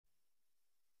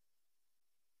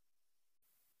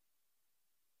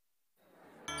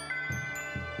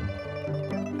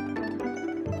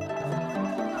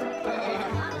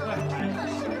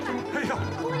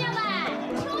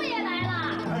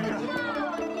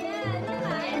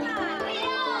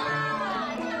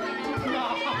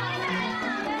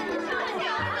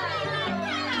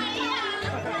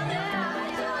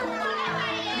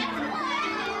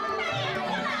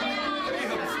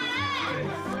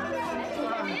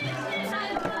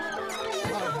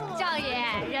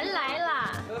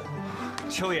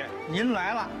秋爷，您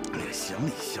来了。乡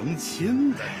里乡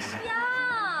亲的。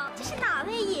呀，这是哪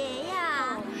位爷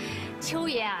呀？秋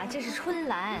爷啊，这是春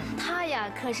兰，她呀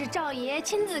可是赵爷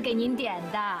亲自给您点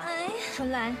的。哎，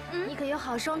春兰，你可有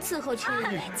好生伺候秋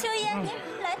爷。秋爷，您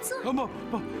来坐。不，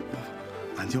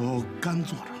俺就干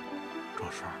坐着。这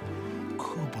事儿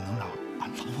可不能让俺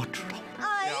老婆知道。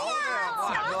哎呀，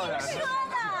瞧你们说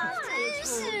的，真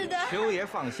是的。秋爷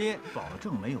放心，保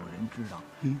证没有人知道。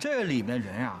这里面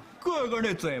人啊，个个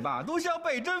那嘴巴都像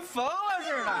被针缝了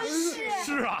似的。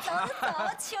是啊。走，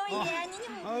秋爷，您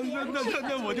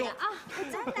那我就啊，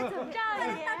咱走这儿，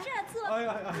到这儿坐。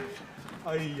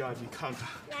哎呀，你看看。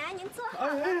来，您坐好。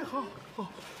哎，好。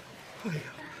哎呀。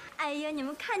哎呀，你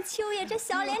们看秋爷这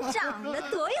小脸长得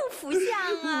多有福相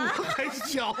啊！还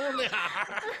小脸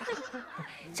儿。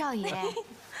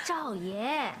赵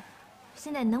爷，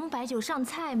现在能摆酒上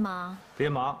菜吗？别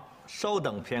忙，稍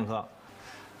等片刻。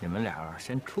你们俩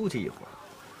先出去一会儿，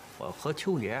我和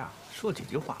秋爷啊说几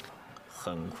句话，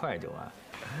很快就完。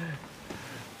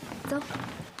走。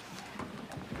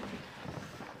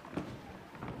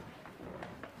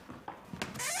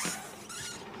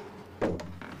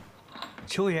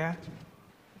秋爷，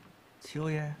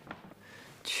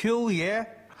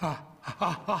嗨，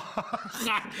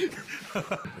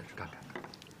看。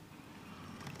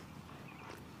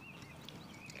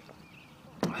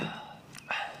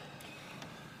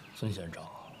孙先生，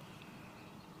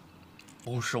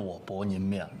不是我驳您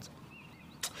面子，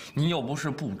您又不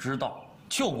是不知道，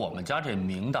就我们家这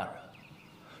明大人，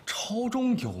朝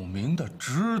中有名的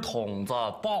直筒子、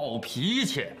暴脾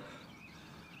气，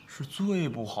是最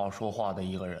不好说话的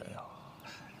一个人呀。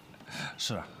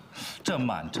是，这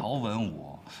满朝文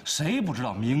武，谁不知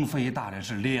道明妃大人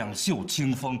是两袖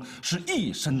清风，是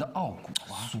一身的傲骨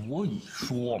啊？所以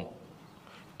说嘛，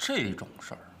这种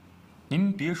事儿，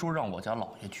您别说让我家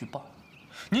老爷去办，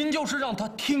您就是让他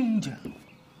听见了，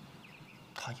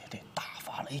他也得大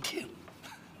发雷霆。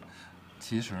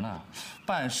其实呢，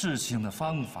办事情的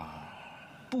方法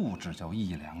不只就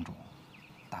一两种。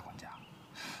大管家，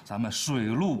咱们水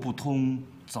路不通，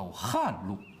走旱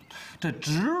路。这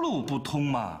直路不通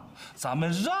嘛，咱们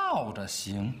绕着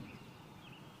行。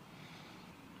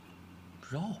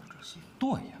绕着行？对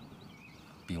呀，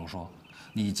比如说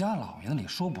你家老爷那里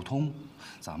说不通，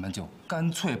咱们就干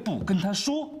脆不跟他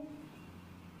说。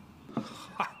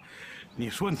嗨，你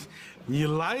说你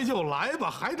来就来吧，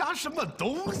还拿什么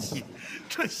东西？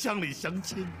这乡里乡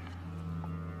亲。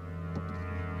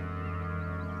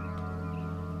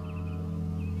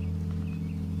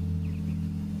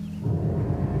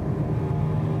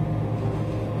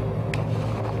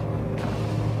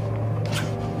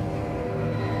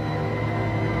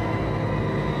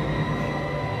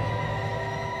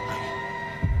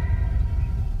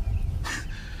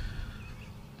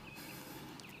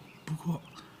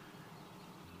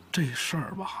这事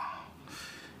儿吧，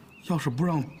要是不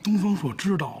让东方朔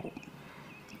知道，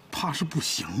怕是不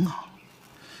行啊。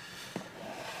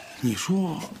你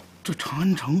说这长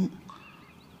安城，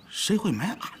谁会买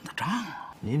俺的账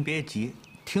啊？您别急，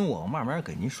听我慢慢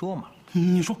给您说嘛。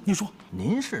你说，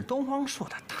您是东方朔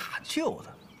的大舅子，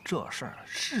这事儿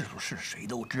是不是谁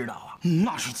都知道啊？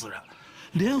那是自然，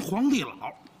连皇帝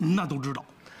老那都知道。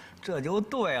这就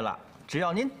对了，只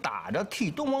要您打着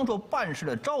替东方朔办事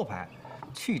的招牌，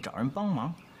去找人帮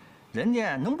忙，人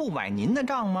家能不买您的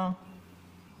账吗？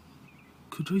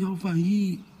可这要万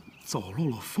一走漏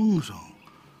了风声，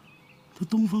这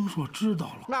东方朔知道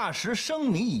了，那时生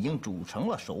米已经煮成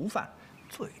了熟饭，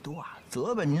最多啊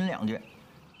责备您两句。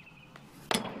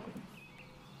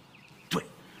对，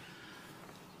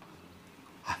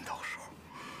俺到时候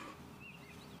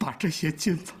把这些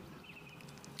金子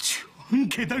全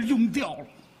给他用掉了。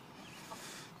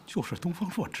就是东方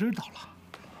朔知道了，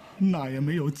那也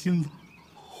没有金子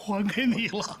还给你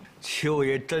了。秋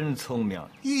爷真聪明，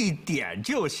一点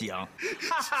就行。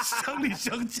乡里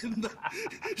乡亲的，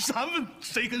咱们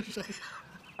谁跟谁？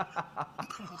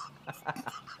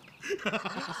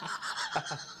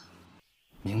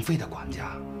明妃的管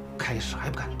家开始还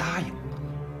不敢答应，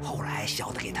后来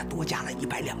小的给他多加了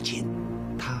100两金，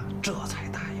他这才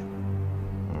答应。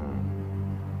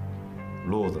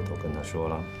路子都跟他说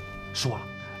了，说了，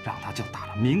让他就打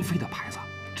了明妃的牌子，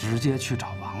直接去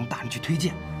找王大人去推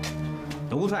荐。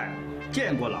奴才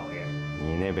见过老爷。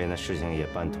你那边的事情也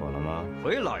办妥了吗？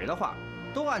回老爷的话，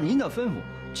都按您的吩咐，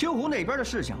秋湖那边的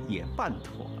事情也办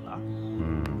妥了。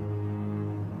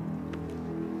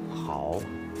好，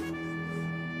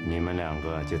你们两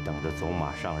个就等着走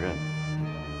马上任，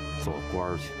做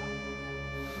官去吧。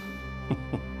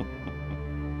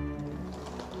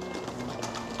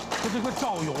这个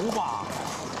赵游吧，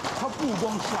他不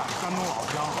光是俺山东老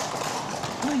乡，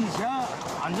那以前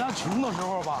俺家穷的时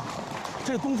候吧，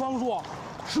这东方朔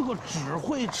是个只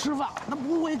会吃饭，那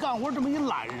不会干活这么一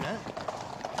懒人。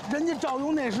人家赵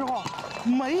游那时候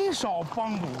没少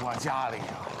帮助我家里呀。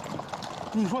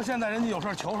你说现在人家有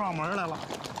事求上门来了，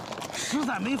实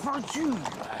在没法拒绝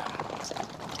呀。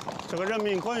这个任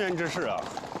命官员之事啊，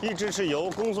一直是由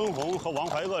公孙弘和王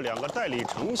怀恶两个代理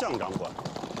丞相掌管。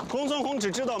公孙弘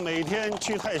只知道每天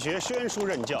去太学宣书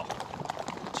任教，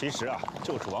其实啊，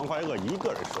就是王怀恶一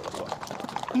个人说了算。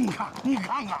你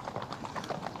看看，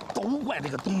都怪这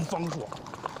个东方朔。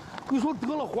你说得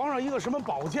了皇上一个什么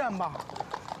宝剑吧，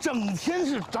整天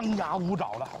是张牙舞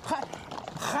爪的，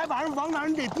还把人王大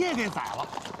人这爹给宰了。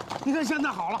你看现在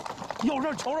好了，有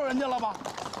事求着人家了吧？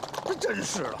这真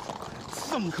是的，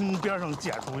粪坑边上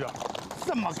捡出药，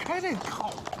怎么开这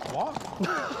口啊？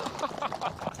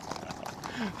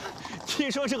听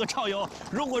说这个赵游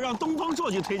如果让东方朔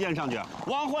去推荐上去，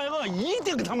王怀恶一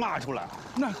定给他骂出来。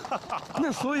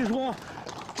那所以说，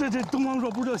这东方朔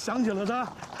不就想起了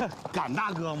他敢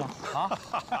大哥吗？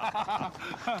啊！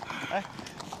哎，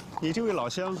你这位老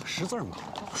乡识字吗？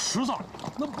识字，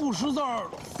那不识字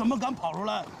怎么敢跑出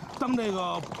来当这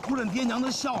个仆人爹娘的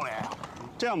孝爷呀？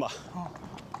这样吧，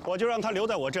我就让他留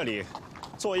在我这里，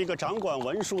做一个掌管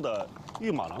文书的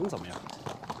御马郎，怎么样？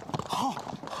好，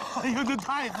哎呀，这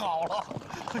太好了！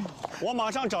我马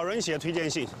上找人写推荐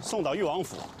信送到裕王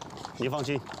府。你放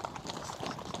心，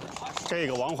这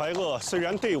个王怀恶虽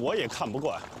然对我也看不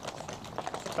惯，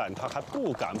但他还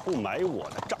不敢不买我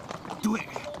的账。对。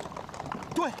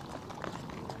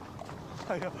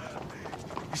哎呀，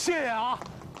谢谢啊！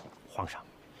皇上，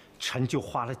臣就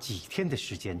花了几天的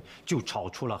时间，就找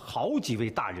出了好几位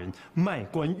大人卖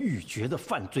官鬻爵的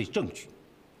犯罪证据。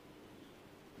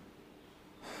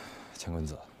乾坤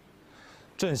子，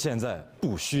朕现在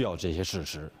不需要这些事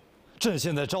实，朕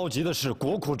现在着急的是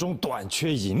国库中短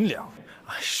缺银两。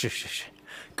啊，是，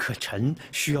可臣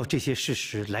需要这些事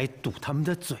实来堵他们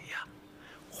的嘴呀。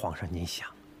皇上，您想，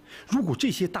如果这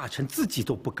些大臣自己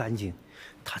都不干净，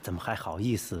他怎么还好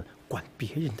意思管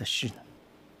别人的事呢？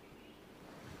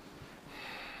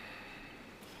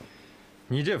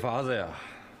你这法子呀，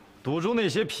堵住那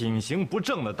些品行不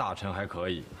正的大臣还可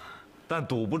以，但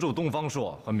堵不住东方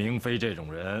朔和明妃这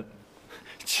种人。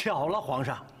巧了，皇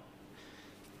上，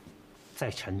在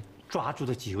臣抓住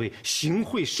的几位行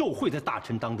贿受贿的大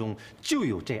臣当中，就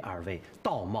有这2位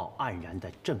道貌岸然的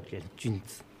正人君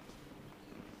子。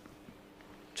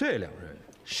这2人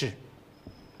是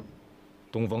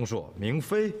东方朔、明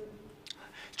妃。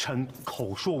臣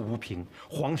口说无凭，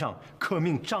皇上可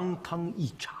命张汤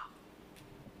一查。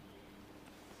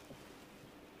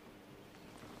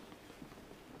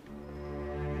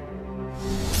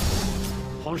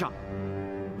皇上，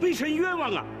微臣冤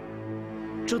枉啊！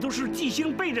这都是纪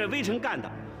星背着微臣干的，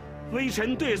微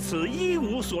臣对此一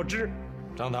无所知。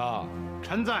张汤，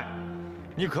臣在。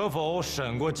你可否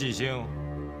审过纪星？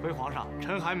回皇上，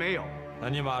臣还没有。那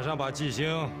你马上把纪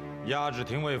星押至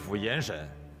廷尉府严审，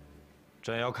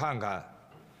朕要看看，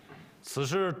此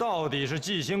事到底是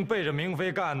纪星背着明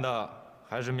妃干的，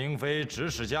还是明妃指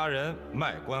使家人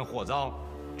卖官获赃？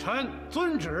臣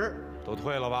遵旨。都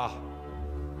退了吧。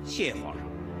谢皇上。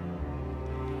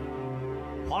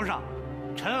皇上，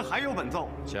臣还有本奏。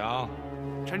讲。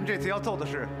臣这次要奏的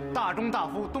是大中大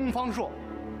夫东方朔。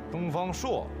东方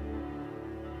朔？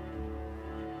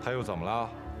他又怎么了？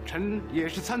臣也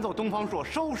是参奏东方朔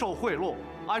收受贿赂、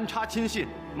安插亲信、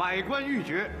买官鬻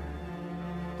爵。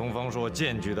东方朔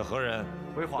荐举的何人？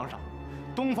回皇上，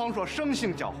东方朔生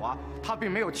性狡猾，他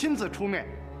并没有亲自出面，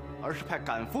而是派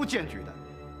赶夫荐举的。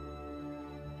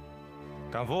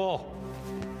赶夫，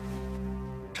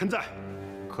臣在。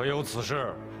可有此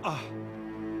事？啊，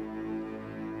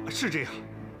是这样。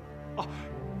啊，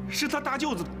是他大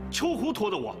舅子秋胡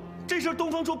托的我，这事东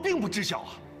方朔并不知晓啊。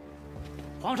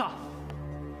皇上，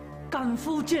赶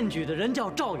夫荐举的人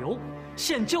叫赵游，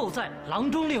现就在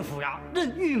郎中令府衙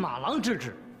任御马郎之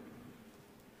职。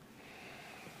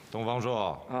东方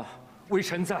朔啊，微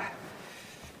臣在。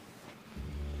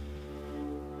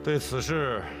对此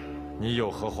事，你有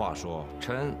何话说？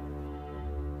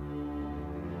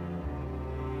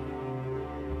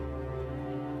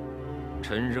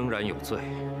臣仍然有罪。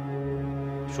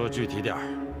说具体点儿，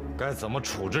该怎么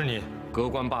处置你？革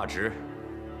官罢职，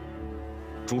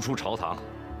逐出朝堂，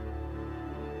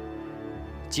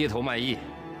街头卖艺，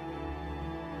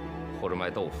或者卖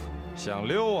豆腐。想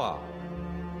溜啊？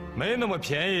没那么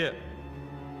便宜。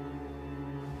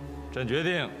朕决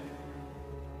定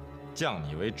降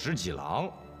你为执戟郎，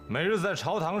每日在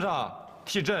朝堂上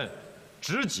替朕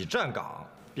执戟站岗，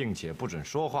并且不准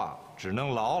说话，只能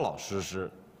老老实实。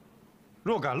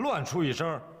若敢乱出一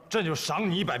声，朕就赏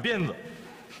你100鞭子。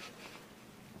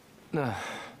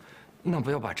那不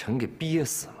要把臣给憋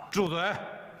死吗？住嘴！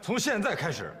从现在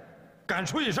开始，敢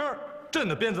出一声，朕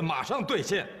的鞭子马上兑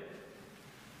现。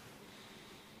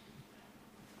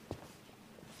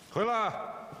回来。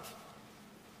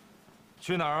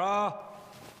去哪儿啊？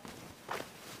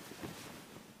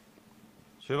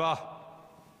去吧。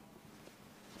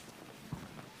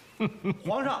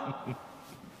皇上，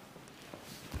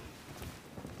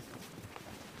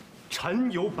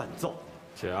臣有本奏。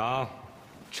讲。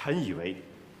臣以为，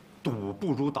堵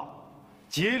不如导，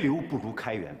节流不如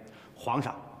开源。皇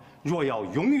上，若要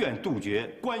永远杜绝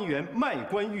官员卖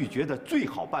官鬻爵的最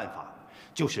好办法，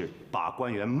就是把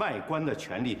官员卖官的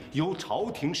权利由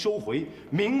朝廷收回，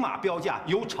明码标价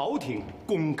由朝廷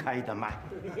公开的卖。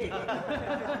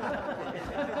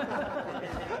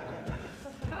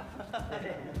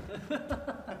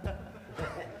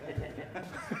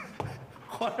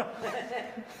皇上。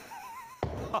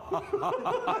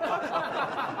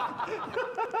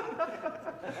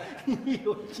你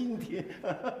有今天，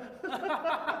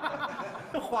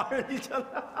皇上，你讲。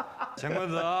钱官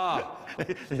子啊，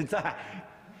在。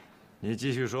你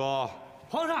继续说。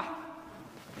皇上，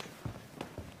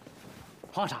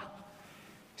皇上，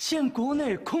现国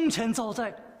内空前造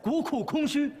灾，国库空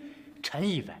虚，臣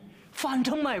以为，反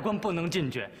正卖官不能禁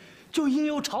绝，就应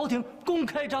由朝廷公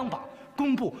开张榜，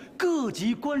公布各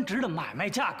级官职的买卖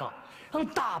价格。让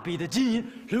大笔的金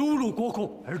银流入国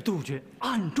库，而杜绝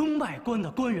暗中卖官的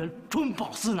官员中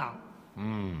饱私囊。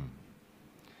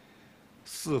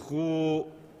似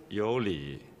乎有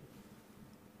理。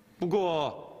不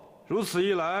过如此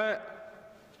一来，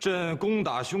朕攻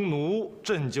打匈奴、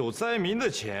赈救灾民的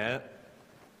钱，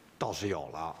倒是有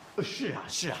了。是啊，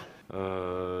是啊。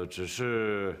只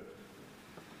是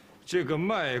这个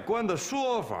卖官的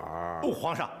说法。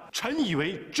皇上，臣以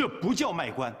为这不叫卖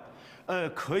官。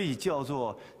可以叫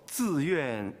做自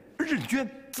愿认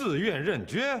捐。自愿认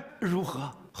捐如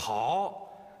何？好，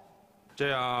这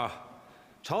样，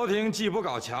朝廷既不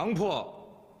搞强迫，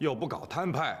又不搞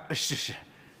摊派。是。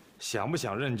想不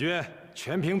想认捐，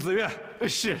全凭自愿。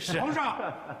是。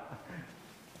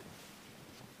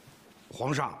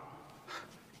皇上，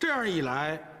这样一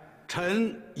来，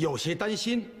臣有些担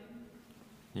心。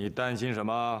你担心什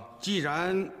么？既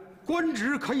然官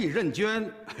职可以认捐。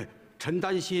臣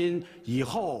担心以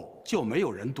后就没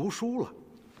有人读书了。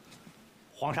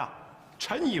皇上，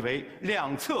臣以为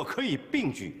两侧可以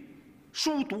并举，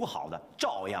书读好的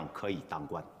照样可以当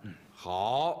官。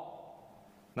好，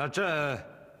那朕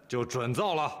就准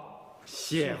奏了。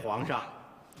谢皇上。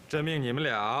朕命你们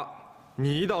俩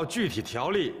拟一道具体条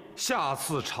例，下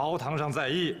次朝堂上再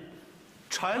议。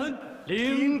臣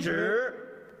领旨。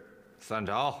散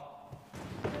朝。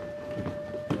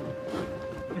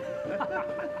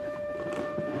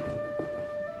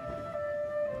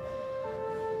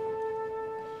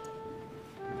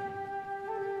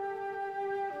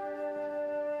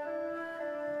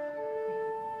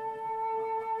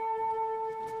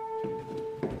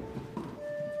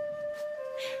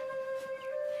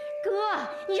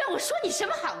你让我说你什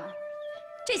么好呢？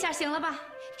这下行了吧？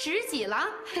值几郎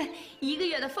，1个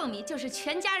月的俸米就是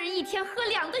全家人1天喝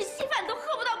2顿稀饭都喝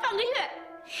不到半个月，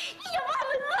你要把我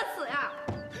饿死呀！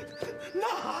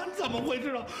那怎么会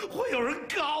知道会有人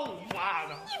告发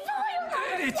呢？你不会有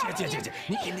哪儿？姐，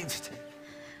你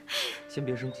先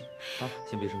别生气啊，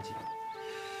先别生气。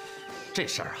这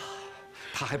事儿啊，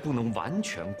他还不能完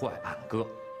全怪俺哥，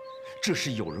这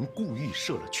是有人故意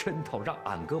设了圈套，让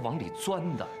俺哥往里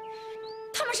钻的。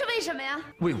他们是为什么呀？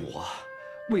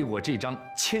为我这张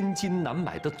千金难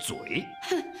买的嘴。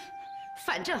哼，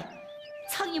反正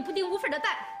苍蝇不叮无缝的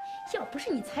蛋，要不是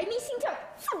你财迷心窍，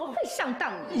怎么会上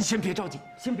当呢？你先别着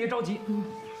急，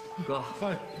哥，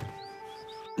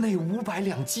那500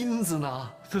两金子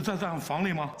呢？在房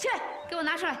里吗？去，给我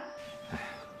拿出来。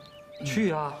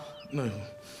去啊！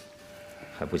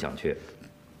还不想去？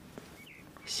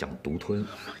想独吞？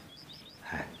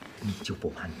你就不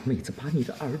怕你妹子把你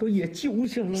的耳朵也揪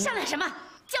下了？商量什么？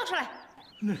交出来！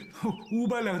那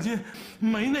500两金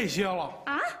没那些了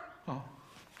啊！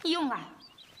你用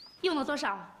了多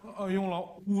少？用了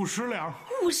50两。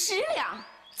50两？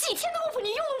几天的功夫你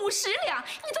用了50两？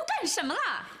你都干什么了？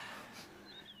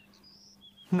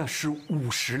那是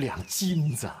50两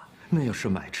金子，那要是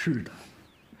买吃的，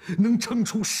能盛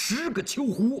出10个秋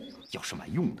壶；要是买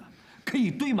用的，可以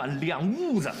堆满2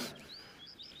屋子。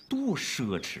多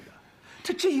奢侈啊！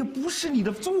这也不是你的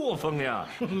作风呀！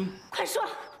快说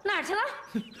哪儿去了？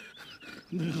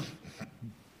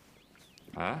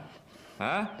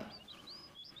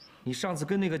你上次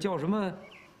跟那个叫什么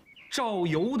赵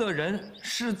游的人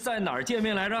是在哪儿见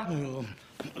面来着？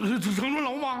城中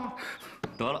楼吗？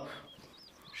得了，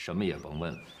什么也甭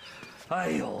问了，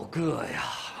哎呦，哥呀！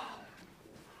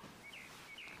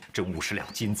这50两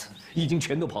金子已经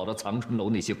全都跑到藏春楼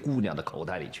那些姑娘的口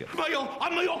袋里去了。没有，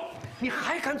俺没有。你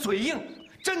还敢嘴硬？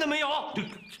真的没有？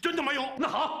真的没有。那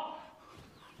好，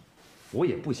我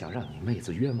也不想让你妹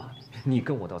子冤枉你，你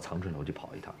跟我到藏春楼去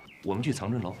跑一趟。我们去藏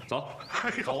春楼，走，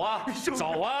走啊，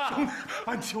走啊！兄弟，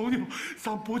俺求你了，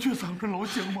咱不去藏春楼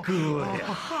行吗？哥呀！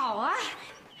好啊，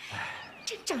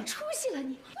真长出息了你，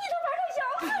你都玩到窑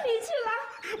子里去了。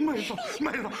妹子，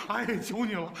哎，求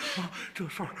你了啊！这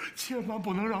事儿千万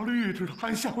不能让绿玉知道，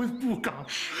俺下回不敢。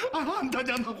俺他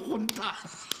家那混蛋！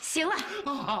行了，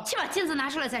去把金子拿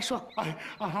出来再说。哎，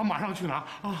俺马上去拿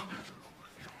啊！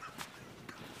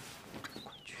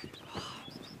快去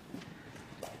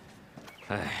吧！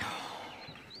哎呀！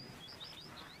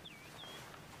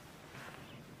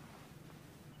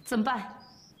怎么办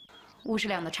？50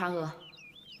两的嫦娥，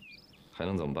还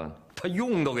能怎么办？他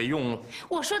用都给用了。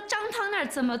我说张汤那儿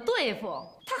怎么对付？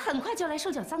他很快就来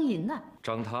收缴赃银呢。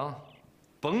张汤，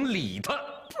甭理他。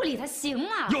不理他行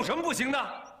吗？有什么不行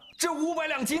的？这500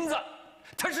两金子，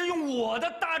他是用我的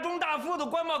大中大夫的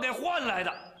官帽给换来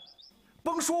的。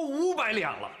甭说500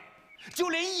两了，就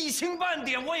连1星半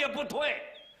点我也不退，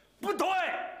不退。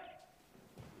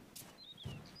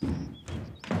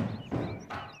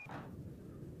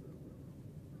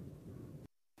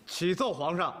启奏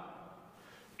皇上，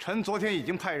臣昨天已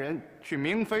经派人去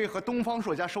明妃和东方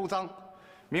朔家收赃，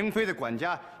明妃的管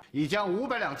家已将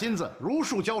500两金子如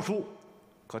数交出，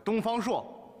可东方朔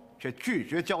却拒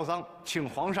绝交赃，请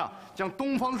皇上将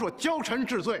东方朔交臣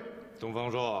治罪。东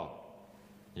方朔，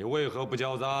你为何不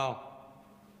交赃？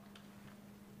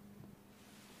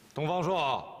东方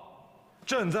朔，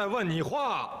朕在问你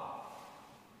话。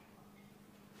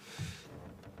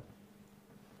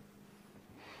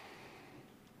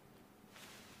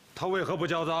他为何不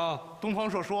交赃？东方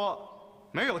朔说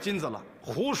没有金子了。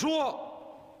胡说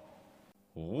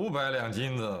！500两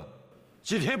金子，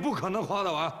几天不可能花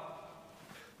得完。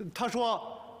他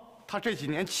说，他这几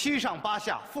年7上8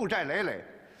下，负债累累，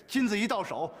金子一到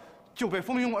手，就被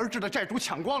蜂拥而至的债主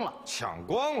抢光了。抢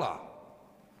光了？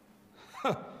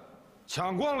哼，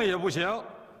抢光了也不行，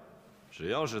只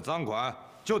要是赃款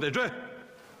就得追。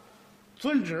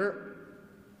遵旨。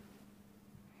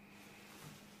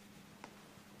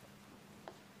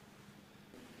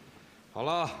好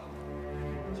了，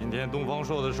今天东方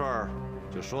朔的事儿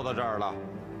就说到这儿了。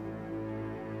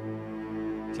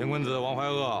乾坤子王怀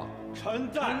鄂，臣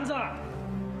在。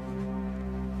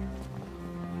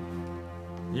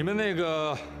你们那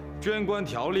个捐官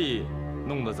条例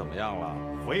弄得怎么样了？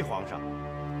回皇上，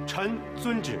臣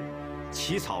遵旨，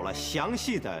起草了详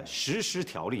细的实施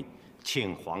条例，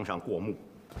请皇上过目。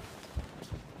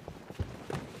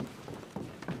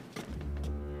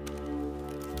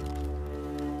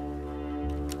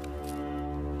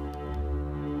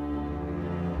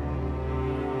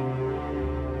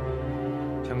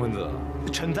乾坤子，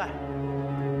臣在。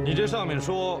你这上面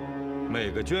说，每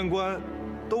个捐官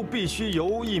都必须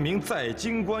由一名在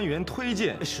京官员推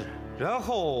荐，是，然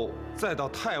后再到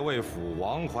太尉府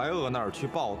王怀鄂那儿去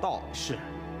报到，是，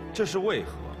这是为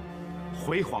何？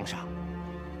回皇上，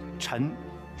臣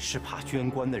是怕捐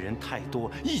官的人太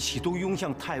多，一起都拥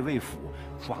向太尉府，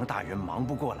王大人忙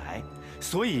不过来，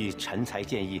所以臣才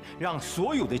建议让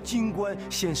所有的京官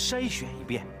先筛选一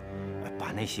遍，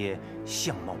把那些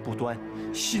相貌不端、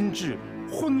心智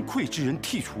昏聩之人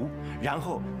剔除，然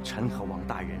后臣和王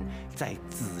大人再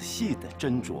仔细的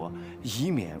斟酌，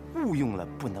以免误用了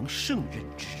不能胜任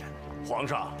之人。皇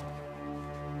上，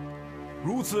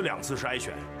如此2次筛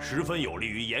选，十分有利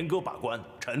于严格把关，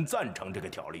臣赞成这个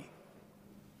条例。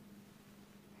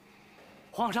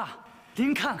皇上，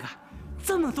您看看，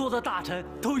这么多的大臣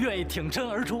都愿意挺身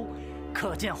而出，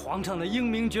可见皇上的英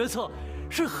明决策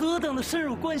是何等的深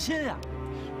入关心呀！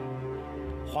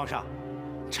皇上，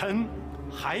臣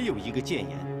还有一个谏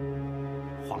言。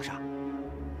皇上，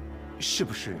是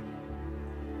不是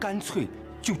干脆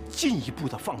就进一步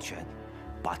的放权，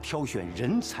把挑选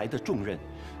人才的重任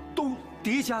都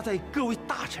叠加在各位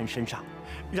大臣身上，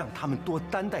让他们多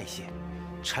担待些？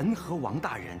臣和王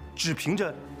大人只凭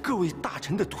着各位大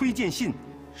臣的推荐信，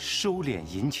收敛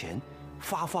银钱，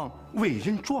发放伟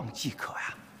人状即可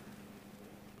呀。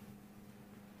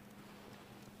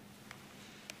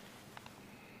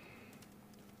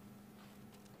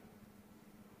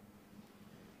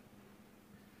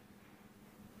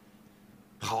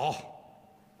好，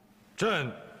朕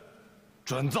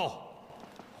准奏。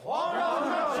皇上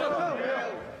圣明。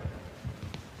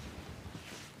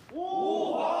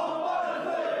吾皇万岁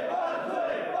万岁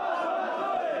万岁！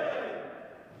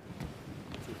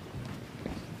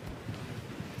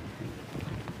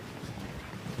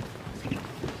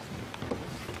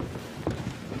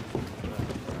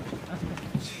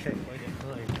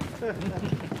东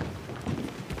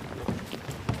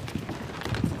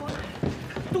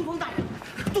方大人，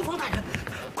东方大人，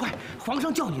快，皇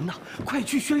上叫您呢，快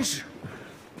去宣旨。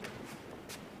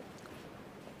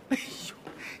哎呦，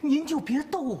您就别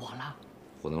逗我了。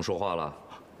不能说话了。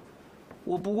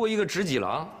我不过一个执戟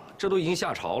郎，这都已经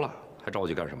下朝了，还着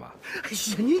急干什么？哎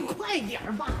呀，您快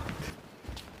点吧。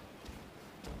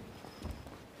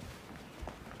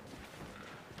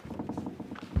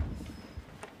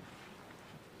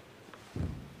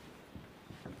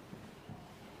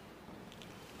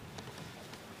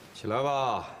 起来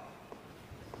吧，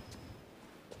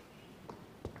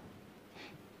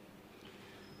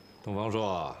东方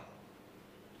朔，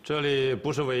这里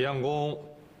不是未央宫，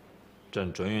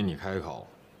朕准允你开口。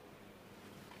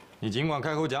你尽管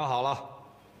开口讲好了。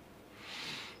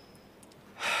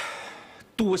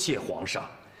多谢皇上，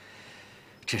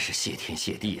真是谢天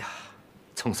谢地啊！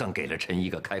总算给了臣一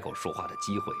个开口说话的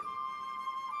机会。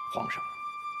皇上，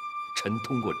臣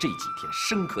通过这几天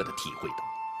深刻的体会到。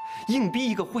 硬逼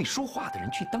一个会说话的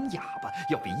人去当哑巴，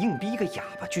要比硬逼一个哑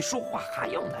巴去说话还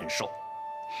要难受。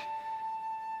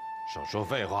少说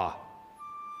废话。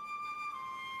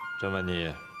朕问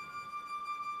你，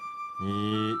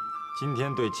你今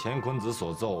天对乾坤子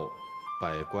所奏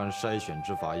百官筛选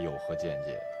之法有何见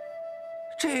解？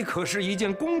这可是一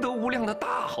件功德无量的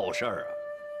大好事儿啊！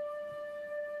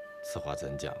此话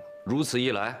怎讲？如此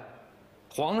一来，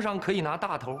皇上可以拿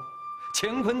大头。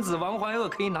 乾坤子、王怀恶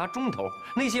可以拿中头，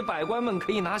那些百官们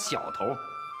可以拿小头，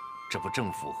这不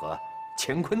正符合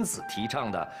乾坤子提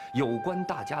倡的“有官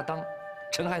大家当”？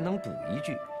臣还能补一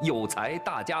句“有财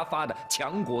大家发”的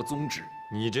强国宗旨。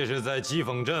你这是在讥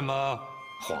讽朕吗？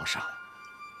皇上，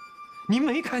您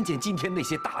没看见今天那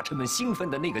些大臣们兴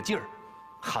奋的那个劲儿，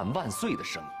喊万岁的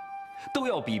声音，都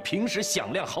要比平时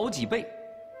响亮好几倍。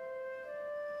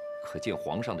可见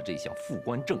皇上的这项复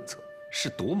官政策是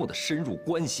多么的深入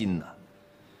关心呢？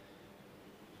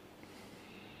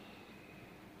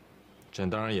 朕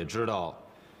当然也知道，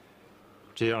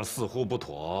这样似乎不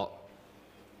妥。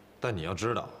但你要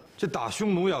知道，这打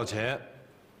匈奴要钱，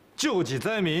救济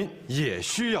灾民也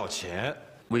需要钱。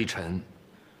微臣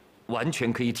完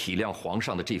全可以体谅皇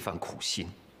上的这番苦心。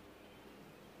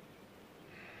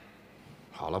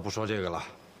好了，不说这个了。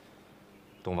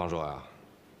东方朔呀，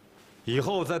以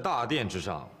后在大殿之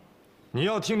上，你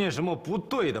要听见什么不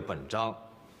对的本章，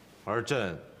而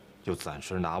朕又暂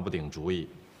时拿不定主意，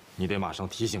你得马上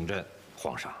提醒朕。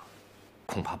 皇上，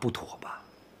恐怕不妥吧？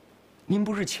您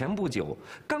不是前不久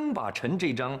刚把臣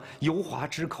这张油滑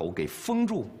之口给封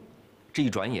住，这一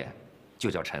转眼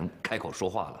就叫臣开口说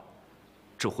话了，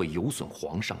这会有损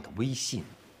皇上的威信。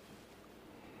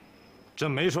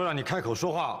朕没说让你开口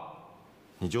说话，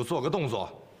你就做个动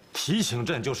作，提醒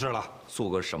朕就是了。做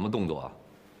个什么动作啊？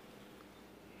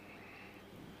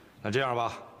那这样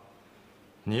吧，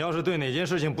你要是对哪件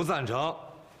事情不赞成，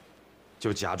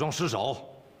就假装失手。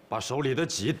 把手里的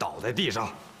戟倒在地上。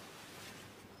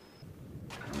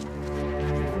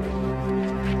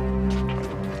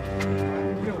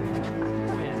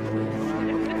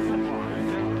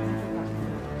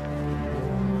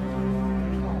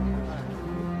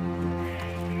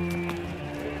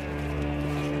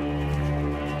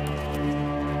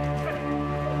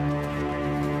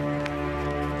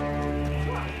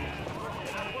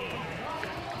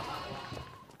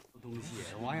东西，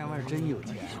王员外真有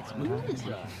钱，怎么回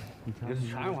事？ 这是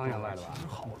全是王员外的吧？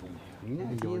好东西，你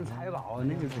那金银财宝，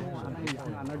那个说话，那个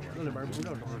那车里边不知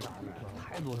道都是啥呢，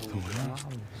太多东西了。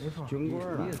没错，军棍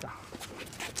儿啊，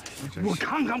我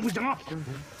看看不行啊。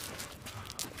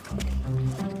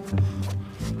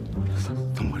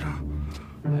怎么回事？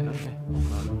哎，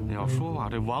你要说吧，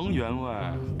这王员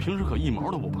外平时可一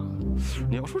毛都不拔。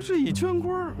你要说这一捐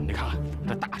官儿，你看看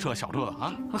这大车小车的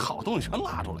啊，好东西全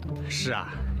拉出来了。是啊。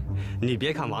 你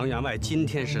别看王员外今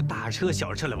天是大车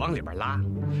小车的往里边拉，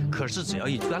可是只要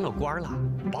一捐了官了，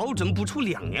保准不出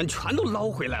2年全都捞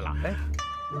回来了。哎，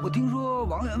我听说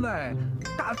王员外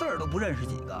大字儿都不认识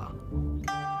几个，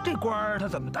这官儿他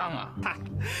怎么当啊？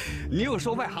你又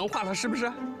说外行话了是不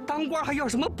是？当官还要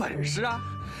什么本事啊？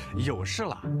有事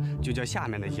了就叫下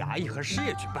面的衙役和师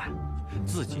爷去办，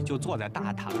自己就坐在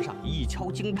大堂上一敲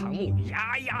惊堂木，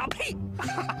呀呀呸！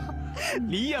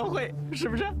你也会是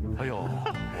不是？哎呦，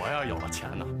我要有了钱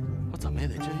呢，我怎么也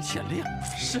得捐一县令，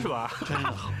是吧？真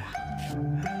好啊！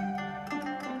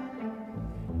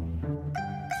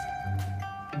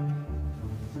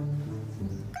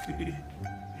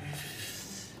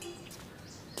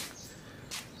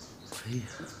哎呀！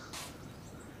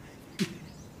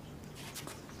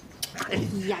哎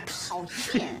呀，讨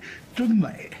厌！真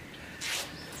美。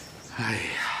哎呀，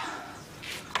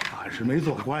俺是没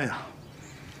做官呀。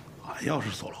哎俺要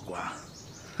是做了官，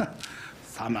哼，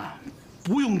咱们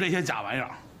不用这些假玩意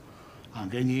儿，俺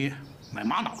给你买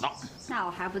玛瑙的。那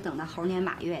我还不等到猴年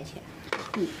马月去，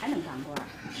你还能当官？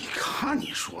你看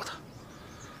你说的，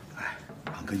哎，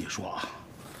俺跟你说啊，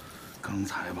刚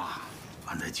才吧，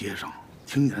俺在街上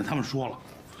听见他们说了，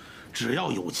只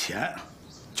要有钱，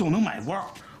就能买官，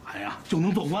俺呀就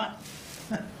能做官。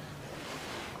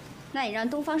那你让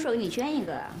东方朔给你捐一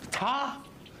个啊？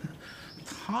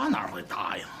他哪会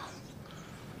答应啊？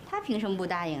他凭什么不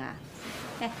答应啊？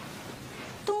哎，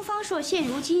东方朔现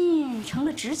如今成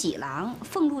了执戟郎，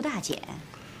俸禄大减，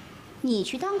你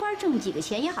去当官挣几个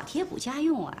钱也好贴补家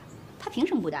用啊，他凭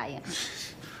什么不答应？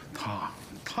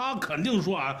他肯定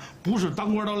说俺不是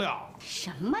当官的料。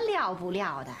什么料不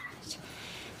料的？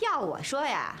要我说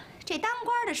呀，这当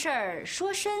官的事儿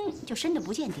说深就深的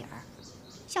不见底儿。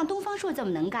像东方朔这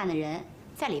么能干的人，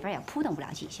在里边也扑腾不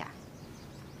了几下。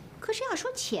可是要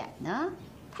说浅呢，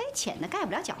他也浅的盖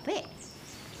不了脚背，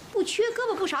不缺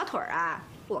胳膊不少腿儿啊，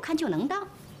我看就能当。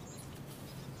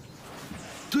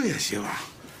对呀，媳妇儿，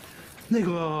那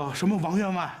个什么王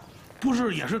员外，不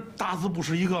是也是大字不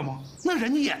识一个吗？那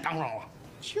人家也当上了。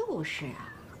就是啊。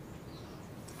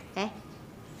哎，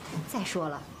再说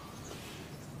了，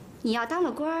你要当了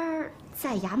官儿，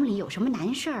在衙门里有什么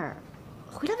难事儿，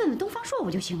回来问问东方朔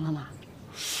不就行了吗？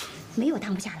没有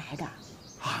当不下来的。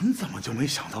俺怎么就没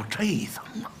想到这一层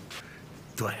呢？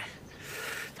对，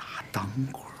他当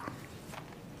官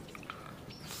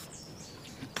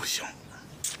不行，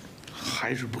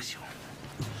还是不行。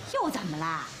又怎么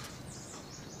了？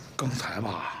刚才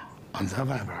吧，俺在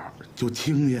外边就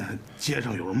听见街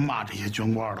上有人骂这些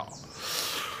捐官的，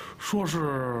说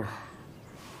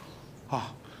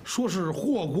是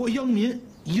祸国殃民，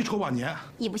遗臭万年。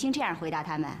你不兴这样回答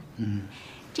他们？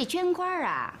这捐官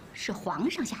啊是皇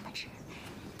上下的旨，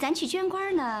咱去捐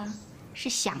官呢是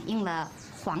响应了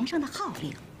皇上的号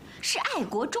令，是爱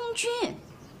国忠君。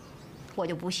我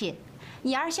就不信，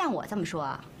你要是像我这么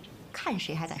说，看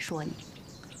谁还敢说你？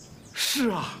是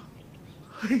啊，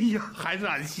哎呀，还是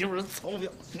俺媳妇儿聪明。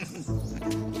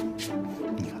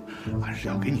你看，俺是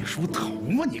要给你梳头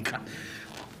吗？你看。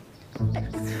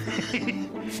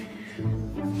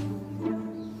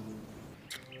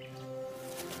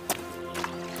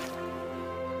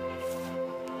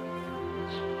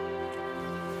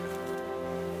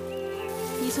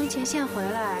你从前线回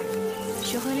来，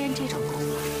学会练这种功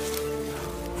了？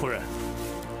夫人，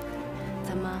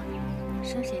怎么，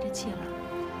生谁的气了？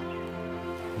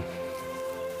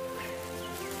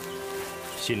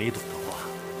心里堵得慌。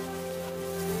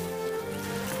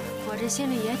我这心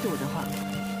里也堵得慌。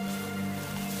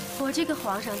我这个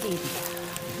皇上弟弟，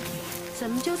怎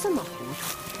么就这么糊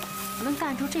涂，能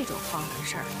干出这种荒唐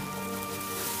事儿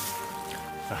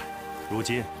来？哎，如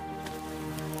今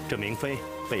这明妃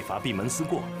被罚闭门思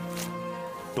过，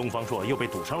东方朔又被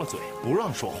堵上了嘴，不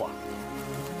让说话。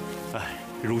哎，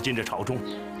如今这朝中，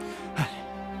哎，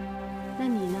那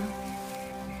你呢？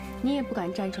你也不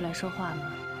敢站出来说话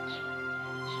吗？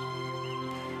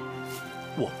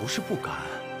我不是不敢，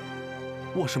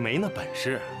我是没那本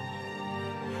事。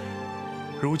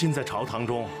如今在朝堂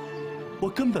中，我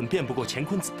根本辩不过乾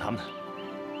坤子他们，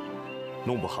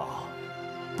弄不好，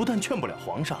不但劝不了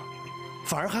皇上，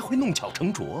反而还会弄巧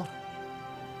成拙。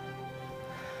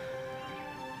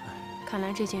看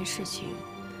来这件事情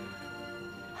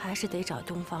还是得找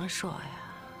东方朔呀。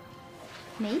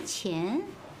没钱？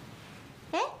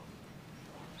哎，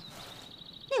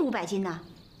那500斤呢？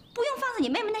不用放在你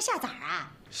妹妹那下崽儿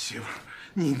啊？媳妇儿，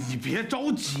你别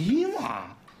着急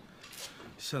嘛。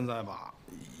现在吧，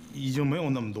已经没有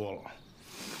那么多了，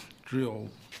只有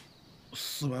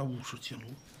450斤了。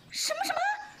什么？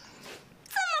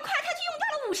这么快他就用掉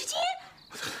了50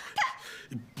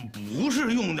斤？不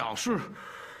是用掉，是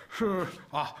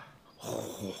啊，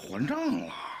还账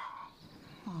了。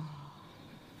哦，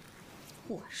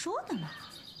我说的嘛。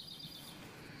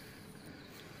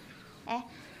哎，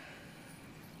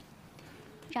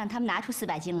让他们拿出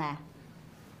400斤来，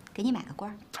给你买个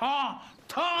官。他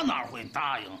哪会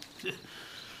答应？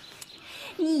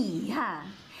你呀，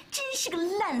真是个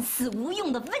烂死无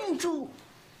用的温猪。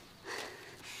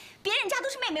别人家都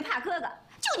是妹妹怕哥哥，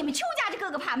就你们邱家这哥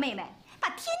哥怕妹妹，把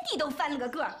天地都翻了个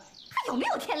个儿，还有没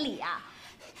有天理啊？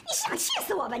你是想气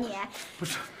死我吧你？不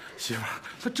是，媳妇儿，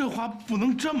他这话不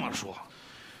能这么说。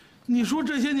你说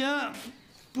这些年，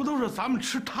不都是咱们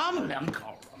吃他们2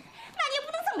口的吗？那你也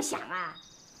不能这么想啊。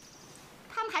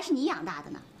他们还是你养大的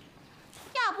呢。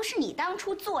要不是你当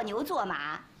初做牛做马，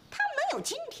他们能有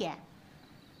今天，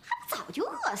还不早就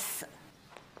饿死了。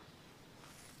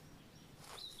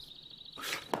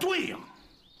对呀，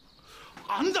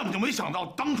俺怎么就没想到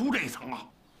当初这一层啊？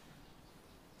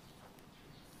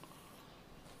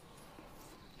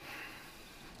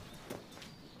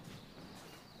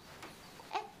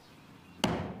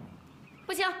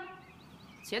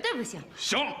绝对不行。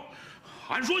行，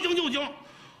俺说行就行，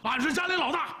俺是家里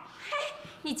老大。嘿，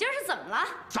你今儿是怎么了？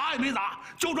咋也没咋，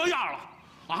就这样了。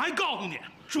俺还告诉你，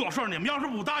这事儿你们要是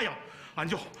不答应，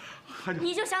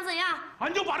你就想怎样？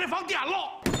俺就把这房点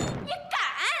了。你敢？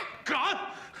敢，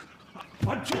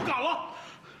俺就敢了。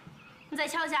你再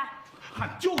敲一下。俺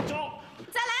就敲。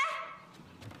再来。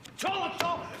敲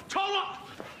了。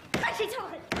看谁敲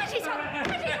狠，看谁敲狠，看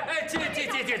谁敲狠。哎，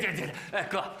姐，哎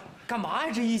哥，干嘛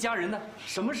呀？这一家人呢？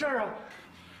什么事儿啊？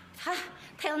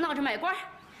他要闹着买官。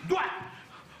对，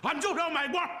俺就是要买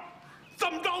官。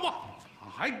怎么着吧？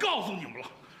俺还告诉你们了，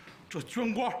这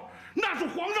捐官那是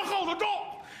皇上号的召。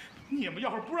你们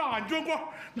要是不让俺捐官，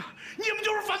那你们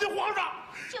就是反对皇上，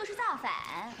就是造反。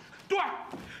对，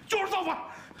就是造反。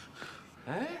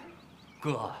哎，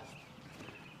哥，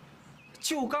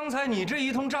就刚才你这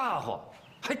一通咋呼，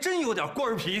还真有点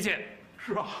官脾气。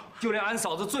是啊，就连俺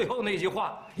嫂子最后那句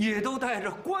话，也都带着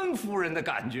官夫人的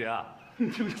感觉啊。你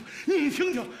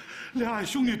听听，连俺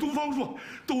兄弟东方朔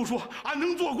都说俺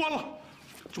能做官了。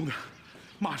兄弟，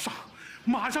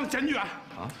马上检举俺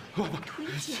啊！不，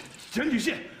检举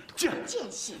信。见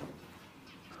信，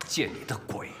见你的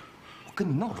鬼！我跟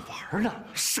你闹着玩呢。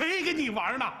谁跟你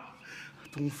玩呢？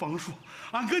东方朔，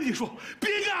俺跟你说，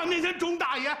别跟俺面前装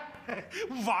大爷，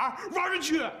玩着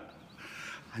去。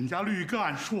俺家绿跟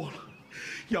俺说了，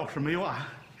要是没有俺，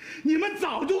你们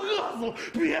早就饿死了。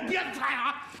别猜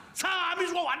啊，猜俺没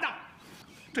说完呢。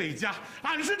这家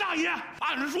俺是大爷，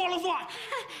俺说了算。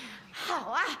好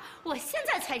啊，我现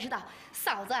在才知道，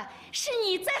嫂子是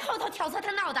你在后头挑唆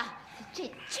他闹的。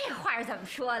这话是怎么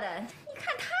说的？你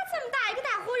看他这么大一个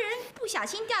大活人，不小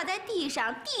心掉在地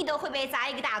上，地都会被砸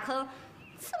一个大坑，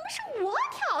怎么是我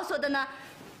挑唆的呢？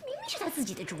明明是他自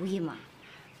己的主意嘛。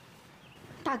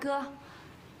大哥，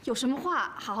有什么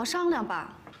话好好商量吧。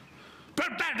别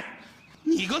带着，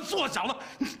你个做小的，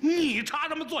你插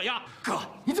什么嘴呀？哥，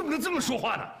你怎么能这么说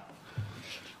话呢？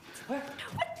哎，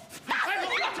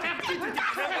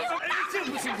这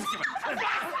不行！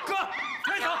哥，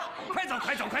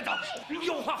快走！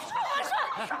有话。我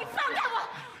说，你放开我！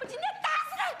我今天打死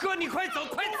他！哥，你快走啊！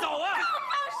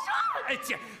放手！哎，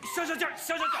姐，消消劲，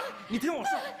你听我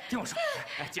说。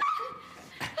哎，姐，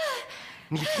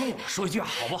你听我说一句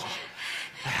好不好？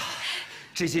哎呀，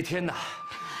这些天呢，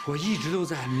我一直都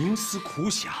在冥思苦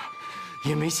想，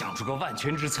也没想出个万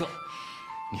全之策。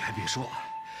你还别说，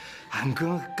俺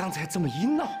哥刚才这么一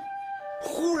闹，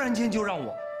忽然间就让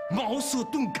我茅塞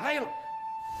顿开了。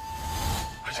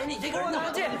哎，你这个人不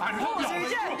能见，不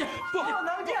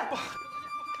能见！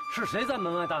是谁在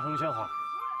门外大声喧哗？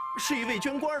是一位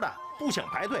捐官的，不想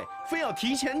排队，非要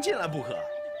提前进来不可。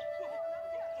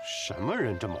什么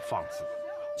人这么放肆？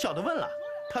小的问了，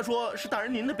他说是大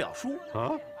人您的表叔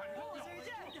啊。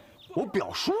我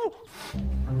表叔？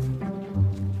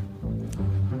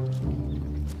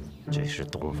这是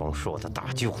东方朔的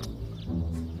大舅子。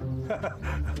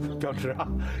表侄啊，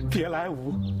别来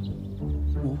无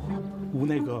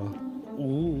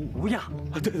恙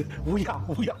啊！对，无恙。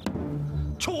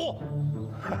出！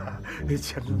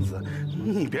钱公子，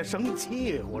你别生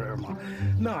气，不是吗？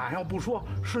那俺要不说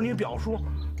是你表叔，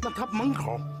那他门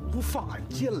口不放俺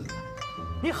进了。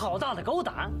你好大的狗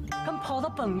胆，敢跑到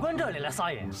本官这里来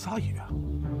撒野？撒野？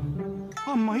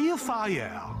俺没撒野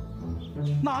啊！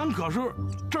那俺可是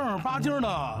正儿八经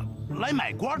的来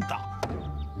买官的。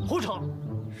胡扯！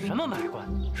什么买官？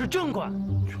是捐官。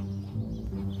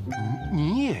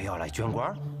你也要来捐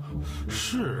官？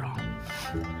是啊，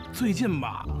最近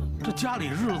吧，这家里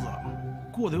日子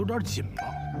过得有点紧了，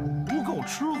不够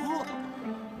吃喝，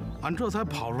俺这才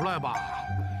跑出来吧，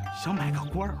想买个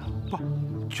官儿，不，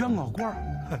捐个官儿，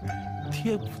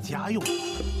贴补家用。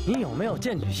你有没有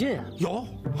荐举信啊？有，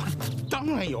当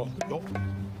然有。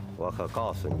我可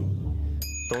告诉你，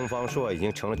东方朔已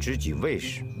经成了知己卫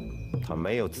士，他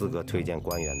没有资格推荐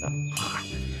官员的。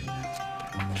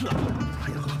这，哎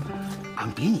呀，俺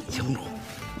比你清楚。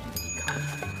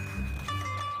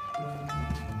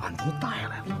俺都带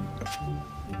来了。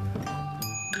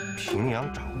平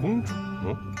阳长公主，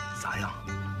咋样？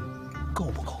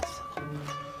够不够资格？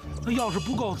那要是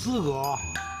不够资格，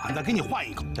俺再给你换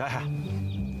一个。哎，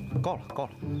够了。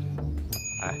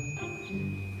哎，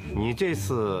你这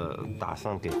次打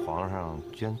算给皇上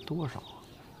捐多少啊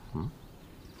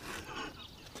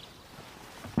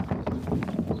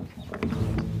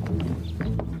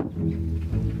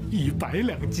？100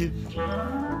两金。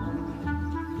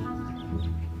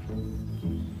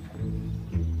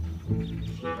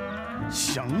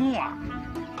行了，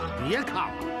别看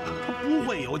了，他不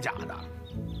会有假的。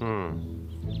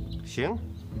行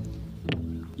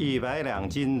，100两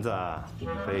金子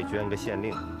可以捐个县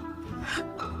令。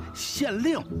县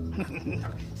令，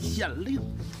县令，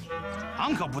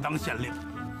俺可不当县令。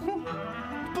哼，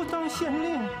不当县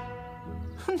令，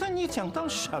那你想当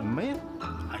什么呀？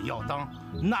俺要当，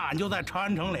那俺就在长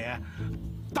安城里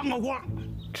当个官。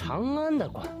长安的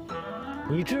官，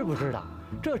你知不知道？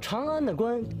这长安的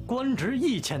官职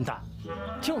1000担，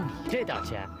就你这点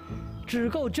钱，只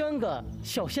够捐个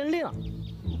小县令。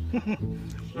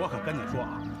我可跟你说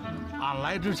啊，俺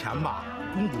来之前吧，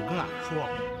公主跟俺说，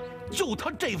就他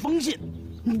这封信，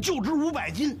你就值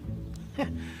500金。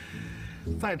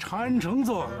在长安城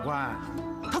做个官，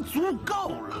他足够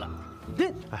了。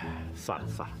哎，算了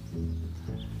算了，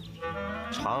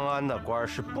长安的官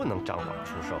是不能张榜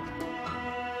出售的。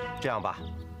这样吧，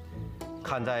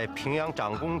看在平阳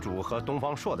长公主和东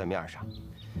方朔的面上，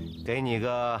给你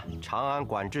个长安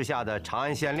管制下的长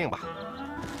安县令吧。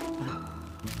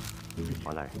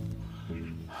王大人，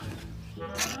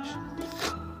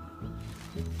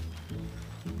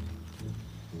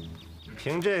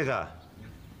凭这个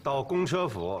到公车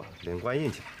府领官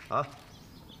印去啊。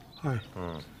哎，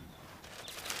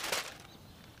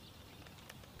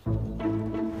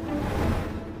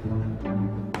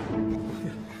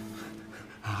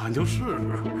俺就试试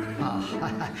啊，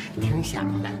挺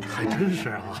响的，还真是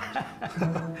啊。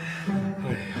哎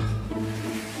呀，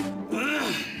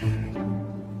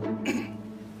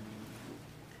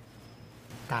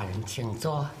大人请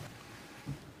坐。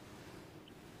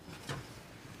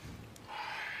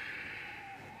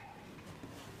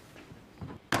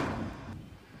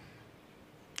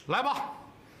来吧，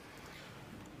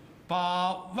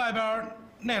把外边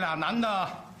那俩男的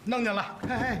弄进来。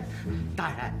哎，大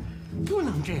人，不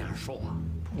能这样说，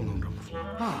不能这么说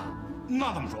啊。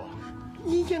那怎么说？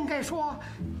你应该说，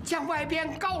将外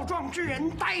边告状之人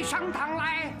带上堂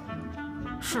来。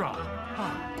是啊，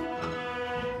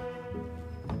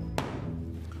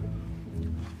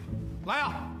来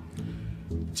呀，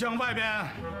将外边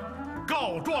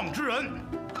告状之人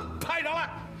派上来。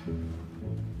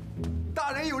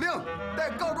大人有令，带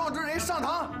告状之人上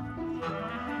堂。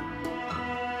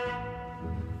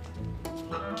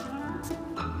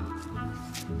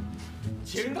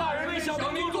请大人为小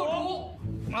民做主。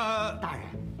大人，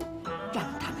让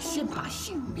他们先把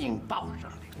姓名报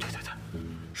上来。对，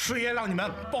师爷让你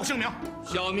们报姓名。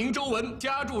小名周文，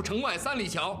家住城外3里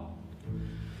桥。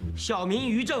小名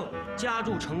于正，家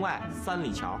住城外3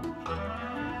里桥。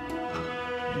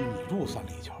你住3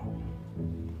里桥，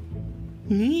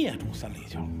你也住3里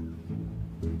桥，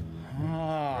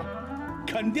啊，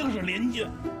肯定是邻居。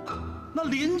那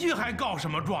邻居还告什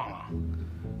么状啊？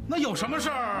那有什么事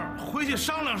儿回去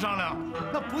商量商量，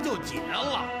那不就结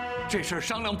了？这事儿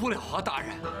商量不了啊，大人。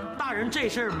大人，这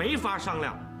事儿没法商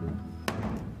量。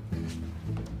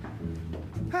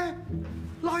哎，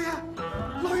老爷，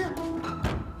老爷。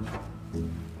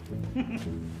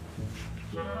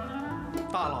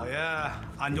大老爷，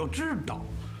俺就知道，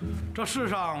这世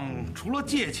上除了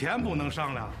借钱不能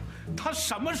商量，他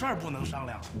什么事儿不能商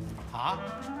量啊？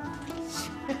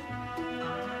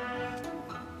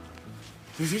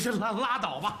这拉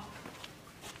倒吧，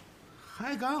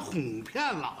还敢哄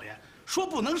骗老爷，说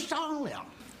不能商量。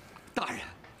大人，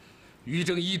于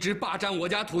正一直霸占我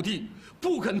家土地，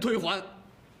不肯退还。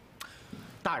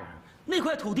大人，那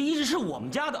块土地一直是我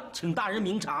们家的，请大人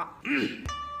明察。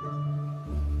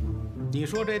你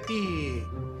说这地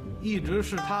一直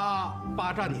是他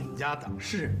霸占你们家的？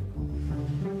是。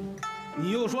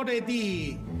你又说这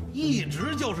地一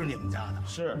直就是你们家的？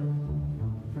是。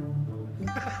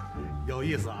有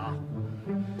意思啊！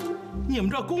你们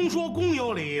这公说公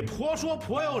有理，婆说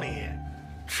婆有理，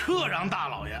这让大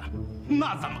老爷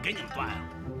那怎么给你们办啊？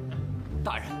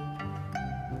大人，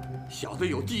小的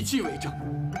有地契为证。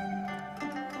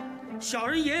小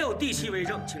人也有地契为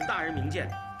证，请大人明鉴。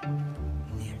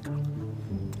你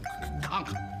看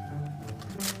看，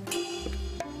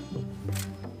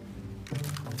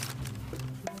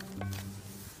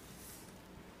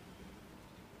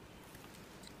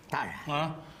大人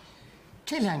啊，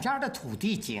这2家的土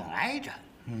地紧挨着，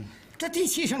这地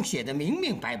契上写的明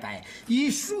明白白，以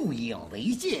树影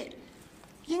为界，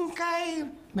应该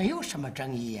没有什么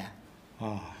争议呀。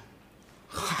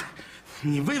嗨，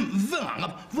你问俺干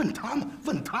嘛？问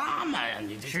他们呀！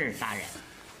你这是大人。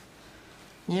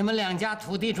你们2家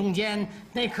土地中间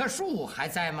那棵树还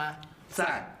在吗？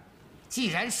在。既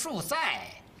然树在，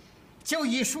就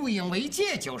以树影为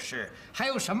界就是，还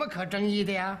有什么可争议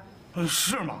的呀？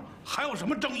是吗？还有什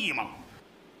么争议吗？